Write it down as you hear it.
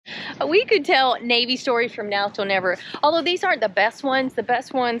We could tell Navy stories from now till never. Although these aren't the best ones. The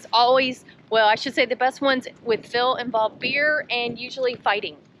best ones always, well, I should say the best ones with Phil involve beer and usually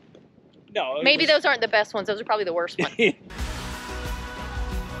fighting. No. Maybe those aren't the best ones. Those are probably the worst ones.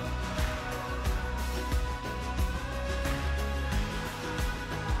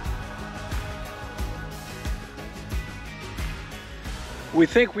 We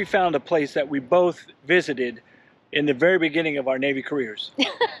think we found a place that we both visited in the very beginning of our Navy careers.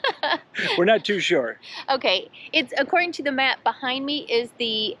 We're not too sure. Okay, it's according to the map behind me is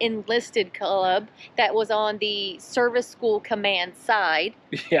the enlisted club that was on the service school command side.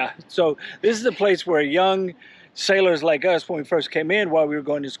 Yeah, so this is a place where young sailors like us, when we first came in while we were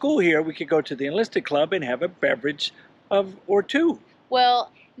going to school here, we could go to the enlisted club and have a beverage or two.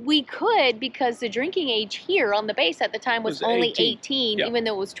 Well, we could, because the drinking age here on the base at the time was only 18, yep. Even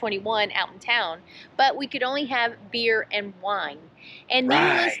though it was 21 out in town. But we could only have beer and wine. And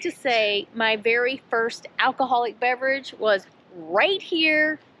needless to say, my very first alcoholic beverage was right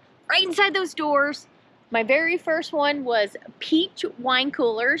here, right inside those doors. My very first one was peach wine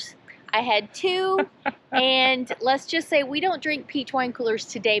coolers. I had 2, and let's just say we don't drink peach wine coolers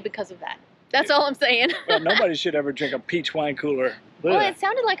today because of that. That's all I'm saying. Well, nobody should ever drink a peach wine cooler. Well, it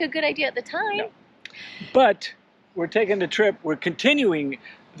sounded like a good idea at the time. No. But we're taking the trip, we're continuing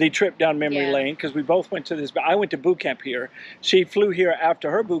the trip down memory lane because we both went to this. I went to boot camp here. She flew here after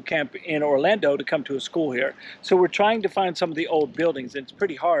her boot camp in Orlando to come to a school here. So we're trying to find some of the old buildings. And it's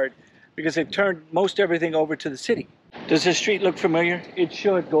pretty hard because they've turned most everything over to the city. Does this street look familiar? It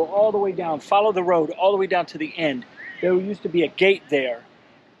should. Go all the way down, follow the road all the way down to the end. There used to be a gate there.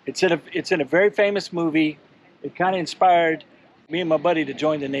 It's in a very famous movie. It kind of inspired me and my buddy to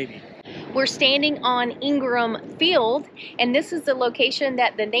join the Navy. We're standing on Ingram Field, and this is the location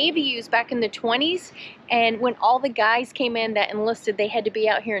that the Navy used back in the 20s. And when all the guys came in that enlisted, they had to be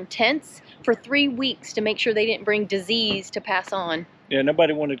out here in tents for 3 weeks to make sure they didn't bring disease to pass on. Yeah,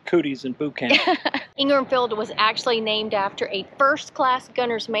 nobody wanted cooties in boot camp. Ingram Field was actually named after a first-class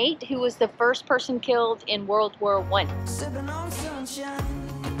gunner's mate who was the first person killed in World War I. Sipping on sunshine.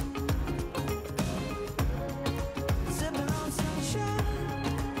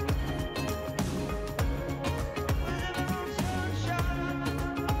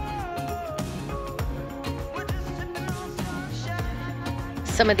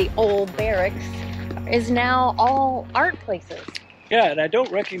 Some of the old barracks is now all art places. Yeah, and I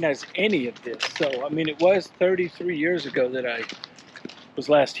don't recognize any of this. So, I mean, it was 33 years ago that I was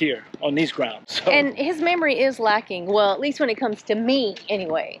last here on these grounds. So. And his memory is lacking. Well, at least when it comes to me,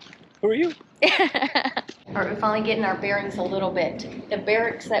 anyway. Who are you? All right, we're finally getting our bearings a little bit. The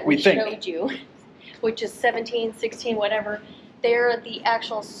barracks that we showed you, which is 17, 16, whatever, they're the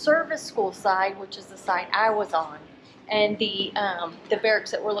actual service school side, which is the side I was on. And the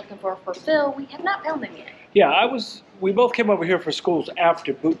barracks that we're looking for Phil, we have not found them yet. Yeah, we both came over here for schools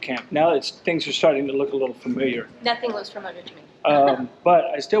after boot camp. Now things are starting to look a little familiar. Nothing looks familiar to me. But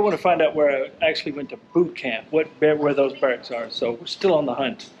I still want to find out where I actually went to boot camp, where those barracks are. So we're still on the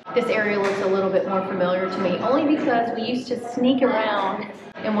hunt. This area looks a little bit more familiar to me, only because we used to sneak around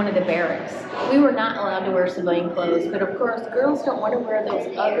in one of the barracks. We were not allowed to wear civilian clothes, but of course girls don't want to wear those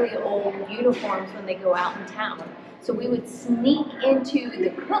ugly old uniforms when they go out in town. So we would sneak into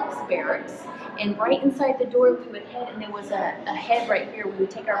the cook's barracks, and right inside the door we would head, and there was a head right here. We would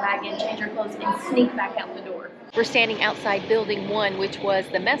take our bag in, change our clothes, and sneak back out the door. We're standing outside Building 1, which was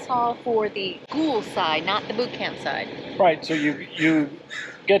the mess hall for the school side, not the boot camp side. Right, so you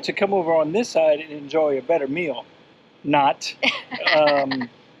get to come over on this side and enjoy a better meal. Not.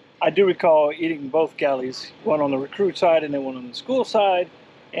 I do recall eating both galleys, one on the recruit side and then one on the school side,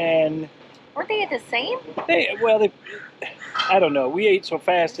 and weren't they the same? I don't know. We ate so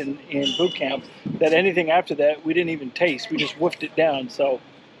fast in boot camp that anything after that we didn't even taste. We just woofed it down. So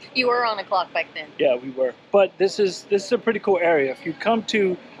you were on a clock back then. Yeah, we were. But this is a pretty cool area. If you come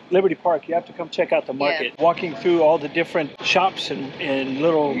to Liberty Park, you have to come check out the market. Yeah. Walking through all the different shops and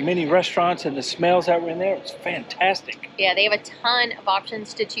little mini restaurants and the smells that were in there, it's fantastic. Yeah, they have a ton of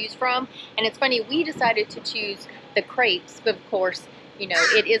options to choose from. And it's funny, we decided to choose the crepes, but of course, you know,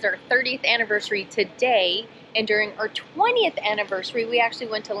 it is our 30th anniversary today, and during our 20th anniversary, we actually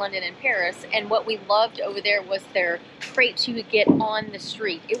went to London and Paris, and what we loved over there was their crepes you would get on the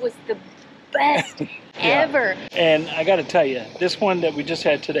street. It was the best ever. And I got to tell you, this one that we just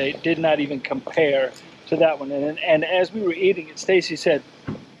had today did not even compare to that one. And as we were eating it, Stacy said,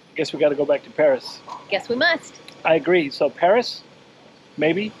 I guess we got to go back to Paris. Guess we must. I agree. So Paris,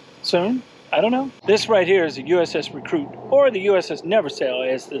 maybe soon. I don't know. This right here is the USS Recruit, or the USS Never Sail,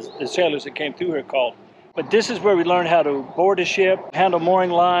 as the sailors that came through here called. But this is where we learned how to board a ship, handle mooring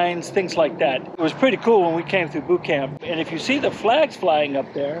lines, things like that. It was pretty cool when we came through boot camp. And if you see the flags flying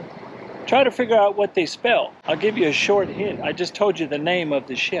up there, try to figure out what they spell. I'll give you a short hint. I just told you the name of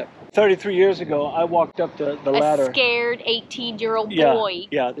the ship. 33 years ago, I walked up the ladder. A scared 18-year-old boy.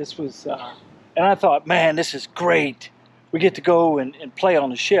 Yeah, this was, and I thought, man, this is great. We get to go and play on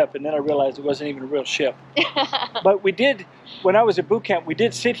the ship. And then I realized it wasn't even a real ship. But we did, when I was at boot camp, we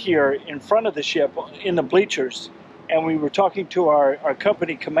did sit here in front of the ship in the bleachers. And we were talking to our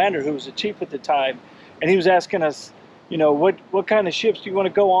company commander, who was the chief at the time. And he was asking us, you know, what kind of ships do you want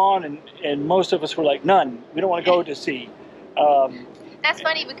to go on? And most of us were like, none. We don't want to go to sea. That's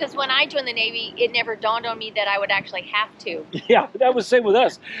funny because when I joined the Navy, it never dawned on me that I would actually have to. Yeah, that was the same with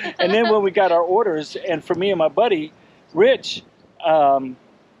us. And then when we got our orders, and for me and my buddy, Rich, you know,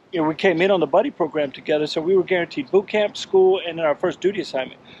 we came in on the buddy program together, so we were guaranteed boot camp, school, and then our first duty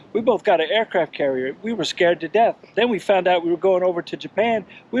assignment. We both got an aircraft carrier. We were scared to death. Then we found out we were going over to Japan.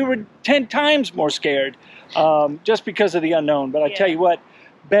 We were 10 times more scared just because of the unknown. But I tell you what,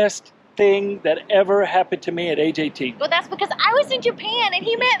 best thing that ever happened to me at age 18. Well, that's because I was in Japan and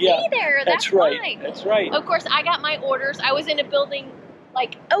he met me there. That's right. Why. That's right. Of course, I got my orders. I was in a building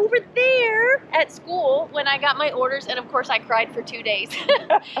like over there at school when I got my orders, and of course I cried for 2 days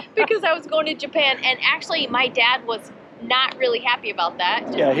because I was going to Japan. And actually my dad was not really happy about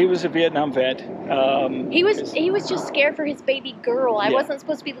that. Yeah, he was a Vietnam vet. He was just scared for his baby girl. I wasn't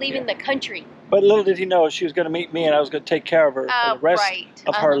supposed to be leaving the country. But little did he know she was going to meet me, and I was going to take care of her for the rest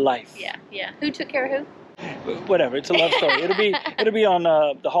of her life. Yeah, yeah. Who took care of who? Whatever. It's a love story. It'll be on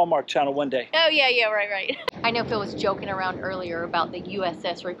the Hallmark Channel one day. Oh yeah, right. I know Phil was joking around earlier about the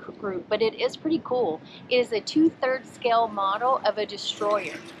USS Recruit, but it is pretty cool. It is a 2/3 scale model of a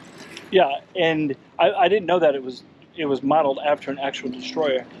destroyer. Yeah, and I didn't know that it was modeled after an actual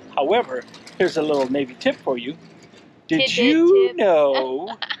destroyer. However, here's a little Navy tip for you. Did you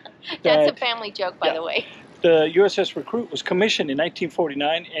know That's a family joke, by the way. The USS Recruit was commissioned in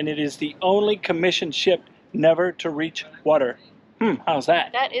 1949, and it is the only commissioned ship never to reach water. How's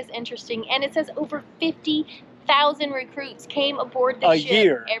that? That is interesting. And it says over 50,000 recruits came aboard the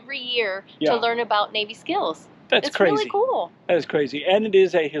ship every year to learn about Navy skills. That's crazy. Really cool. That is crazy. And it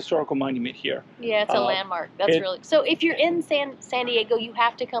is a historical monument here. Yeah, it's a landmark. That's really... So if you're in San Diego, you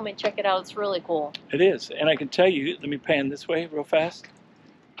have to come and check it out. It's really cool. It is. And I can tell you, let me pan this way real fast.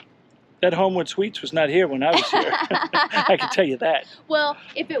 That Homewood Suites was not here when I was here. I can tell you that. Well,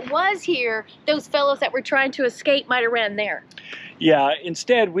 if it was here, those fellows that were trying to escape might have ran there. Yeah,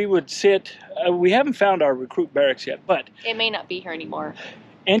 instead we would sit... we haven't found our recruit barracks yet, but... It may not be here anymore.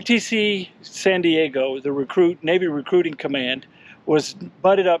 NTC San Diego, the Navy Recruiting Command, was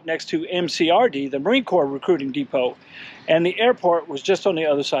butted up next to MCRD, the Marine Corps Recruiting Depot, and the airport was just on the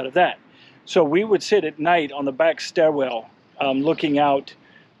other side of that. So we would sit at night on the back stairwell looking out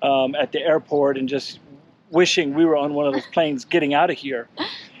at the airport and just wishing we were on one of those planes getting out of here.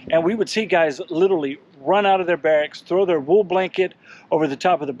 And we would see guys literally run out of their barracks, throw their wool blanket over the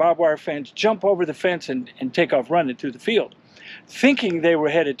top of the barbed wire fence, jump over the fence and take off running through the field, thinking they were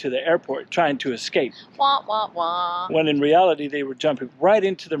headed to the airport, trying to escape. Wah, wah, wah. When in reality, they were jumping right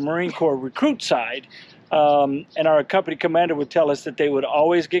into the Marine Corps recruit side. And our company commander would tell us that they would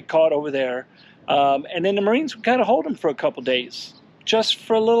always get caught over there. And then the Marines would kind of hold them for a couple days, just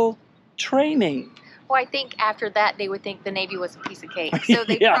for a little training. Well, I think after that, they would think the Navy was a piece of cake. So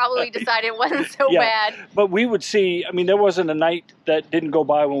they probably decided it wasn't so bad. But we would see, I mean, there wasn't a night that didn't go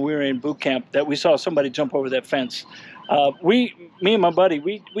by when we were in boot camp that we saw somebody jump over that fence. Me and my buddy,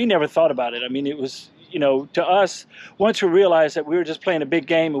 we never thought about it. I mean, it was, you know, to us, once we realized that we were just playing a big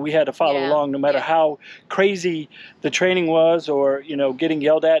game and we had to follow along no matter how crazy the training was or, you know, getting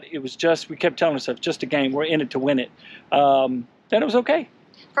yelled at, it was just, we kept telling ourselves, just a game, we're in it to win it. Then it was okay.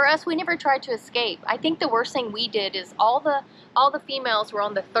 For us, we never tried to escape. I think the worst thing we did is all the females were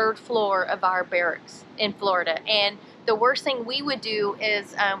on the 3rd floor of our barracks in Florida, and the worst thing we would do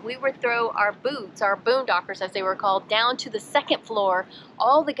is we would throw our boots, our boondockers as they were called, down to the 2nd floor.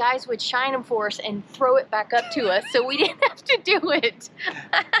 All the guys would shine them for us and throw it back up to us, so we didn't have to do it.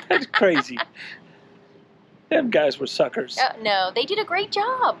 That's crazy. Them guys were suckers. No, they did a great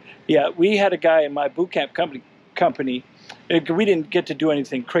job. Yeah, we had a guy in my boot camp company. We didn't get to do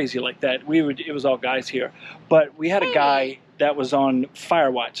anything crazy like that. It was all guys here. But we had a guy that was on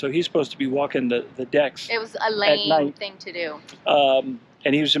fire watch, so he's supposed to be walking the decks. It was a lame thing to do.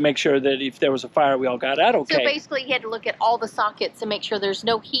 And he was to make sure that if there was a fire, we all got out okay. So basically, he had to look at all the sockets to make sure there's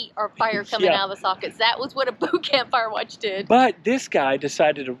no heat or fire coming out of the sockets. That was what a boot camp fire watch did. But this guy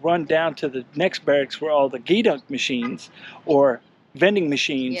decided to run down to the next barracks where all the geedunk machines or vending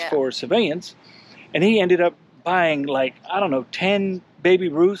machines for civilians. and he ended up buying like, I don't know, 10 Baby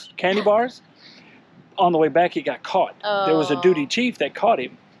Ruth candy bars. On the way back, he got caught. There was a duty chief that caught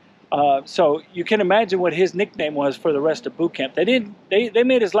him. So you can imagine what his nickname was for the rest of boot camp. They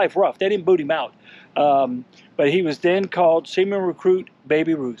made his life rough. They didn't boot him out. But he was then called Seaman Recruit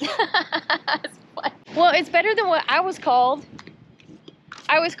Baby Ruth. Well, it's better than what I was called.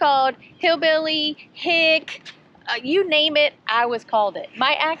 I was called Hillbilly, Hick, you name it, I was called it.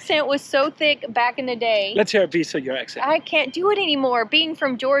 My accent was so thick back in the day. Let's hear a piece of your accent. I can't do it anymore. Being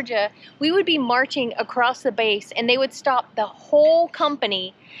from Georgia, we would be marching across the base and they would stop the whole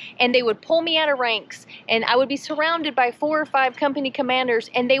company and they would pull me out of ranks and I would be surrounded by 4 or 5 company commanders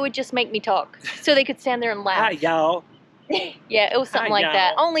and they would just make me talk so they could stand there and laugh. Hi, y'all. Yeah, it was something like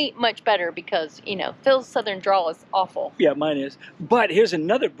that. Only much better because, you know, Phil's Southern drawl is awful. Yeah, mine is. But here's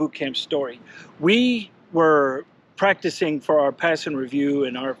another boot camp story. We were practicing for our passing review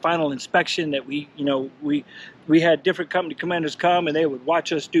and our final inspection that we had different company commanders come and they would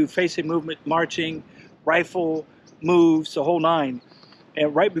watch us do facing movement, marching, rifle moves, the whole 9.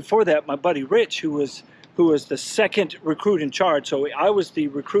 And right before that, my buddy Rich, who was the second recruit in charge, so I was the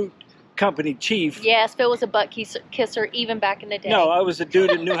recruit company chief. Yes, Phil was a butt kisser even back in the day. No, I was the dude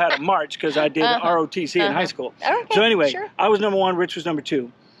that knew how to march because I did ROTC in high school. Okay, so anyway, sure. I was number 1, Rich was number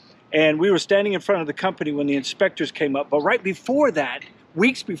 2. And we were standing in front of the company when the inspectors came up. But right before that,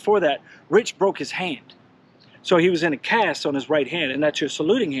 weeks before that, Rich broke his hand. So he was in a cast on his right hand, and that's your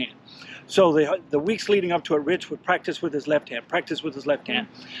saluting hand. So the weeks leading up to it, Rich would practice with his left hand, practice with his left hand.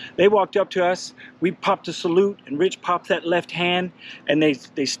 They walked up to us, we popped a salute, and Rich popped that left hand, and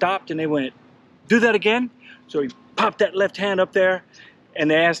they stopped and they went, "Do that again?" So he popped that left hand up there,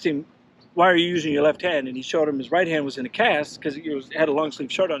 and they asked him, "Why are you using your left hand?" And he showed them his right hand was in a cast because he had a long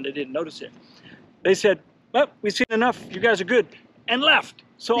sleeve shirt on. They didn't notice it. They said, "Well, we've seen enough. You guys are good," and left.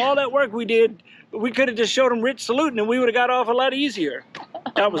 So all that work we did, we could have just showed them Rich saluting and we would have got off a lot easier.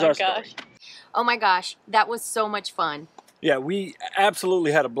 That was our story. Oh my gosh, that was so much fun. Yeah, we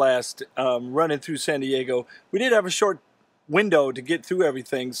absolutely had a blast running through San Diego. We did have a short window to get through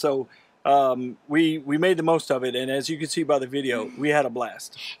everything, so we made the most of it, and as you can see by the video, we had a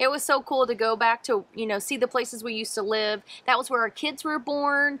blast. It was so cool to go back to, you know, see the places we used to live. That was where our kids were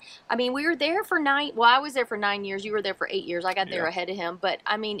born. I mean, we were there for I was there for 9 years. You were there for 8 years. I got there ahead of him, but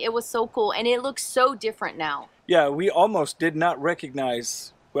I mean, it was so cool, and it looks so different now. Yeah, we almost did not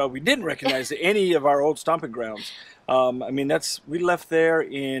recognize, well, we didn't recognize any of our old stomping grounds. I mean, we left there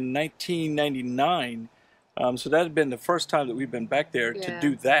in 1999, so that had been the first time that we've been back there to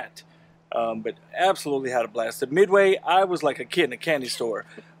do that. But absolutely had a blast. At Midway, I was like a kid in a candy store.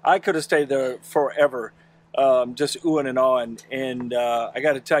 I could have stayed there forever, just oohing and awing. And I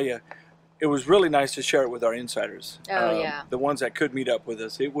got to tell you, it was really nice to share it with our insiders. Oh, yeah. The ones that could meet up with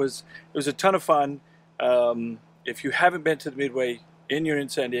us. It was a ton of fun. If you haven't been to the Midway and you're in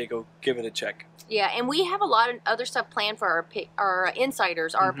San Diego, give it a check. Yeah, and we have a lot of other stuff planned for our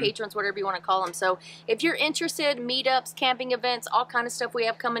insiders, our patrons, whatever you want to call them. So if you're interested, meetups, camping events, all kind of stuff we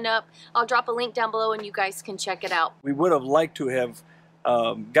have coming up, I'll drop a link down below and you guys can check it out. We would have liked to have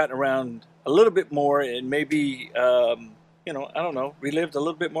gotten around a little bit more and maybe, you know, I don't know, relived a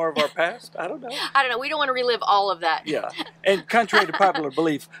little bit more of our past. I don't know. I don't know. We don't want to relive all of that. Yeah. And contrary to popular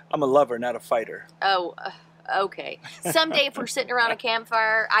belief, I'm a lover, not a fighter. Oh, okay. Someday if we're sitting around a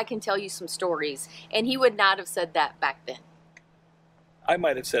campfire, I can tell you some stories. And he would not have said that back then. I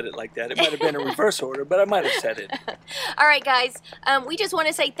might have said it like that. It might have been a reverse order, but I might have said it. All right, guys. We just want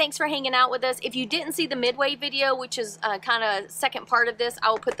to say thanks for hanging out with us. If you didn't see the Midway video, which is kind of second part of this,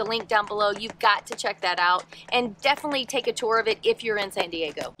 I will put the link down below. You've got to check that out. And definitely take a tour of it if you're in San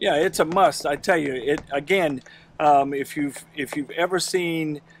Diego. Yeah, it's a must. I tell you, again, if you've ever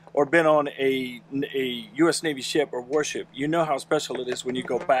seen or been on a U.S. Navy ship or warship, you know how special it is when you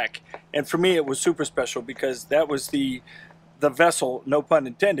go back. And for me, it was super special because that was the vessel, no pun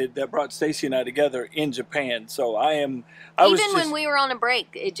intended, that brought Stacy and I together in Japan. So Even when we were on a break,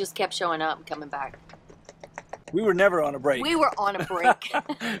 it just kept showing up and coming back. We were never on a break. We were on a break.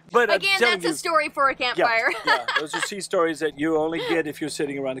 But again, that's a story for a campfire. Yeah, those are sea stories that you only get if you're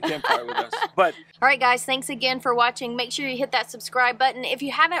sitting around a campfire with us. But all right, guys, thanks again for watching. Make sure you hit that subscribe button if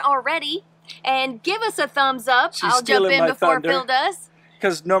you haven't already, and give us a thumbs up. I'll jump in before Phil does,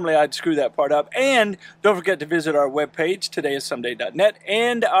 because normally I'd screw that part up. And don't forget to visit our webpage, todayissomeday.net,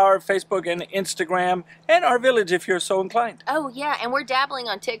 and our Facebook and Instagram, and our village if you're so inclined. Oh, yeah, and we're dabbling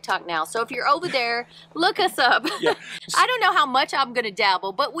on TikTok now. So if you're over there, look us up. Yeah. I don't know how much I'm going to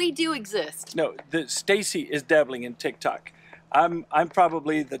dabble, but we do exist. No, Stacy is dabbling in TikTok. I'm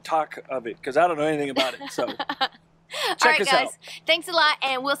probably the talk of it, because I don't know anything about it. So check us out. All right, guys, thanks a lot,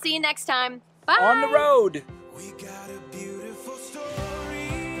 and we'll see you next time. Bye. On the road. We got a beautiful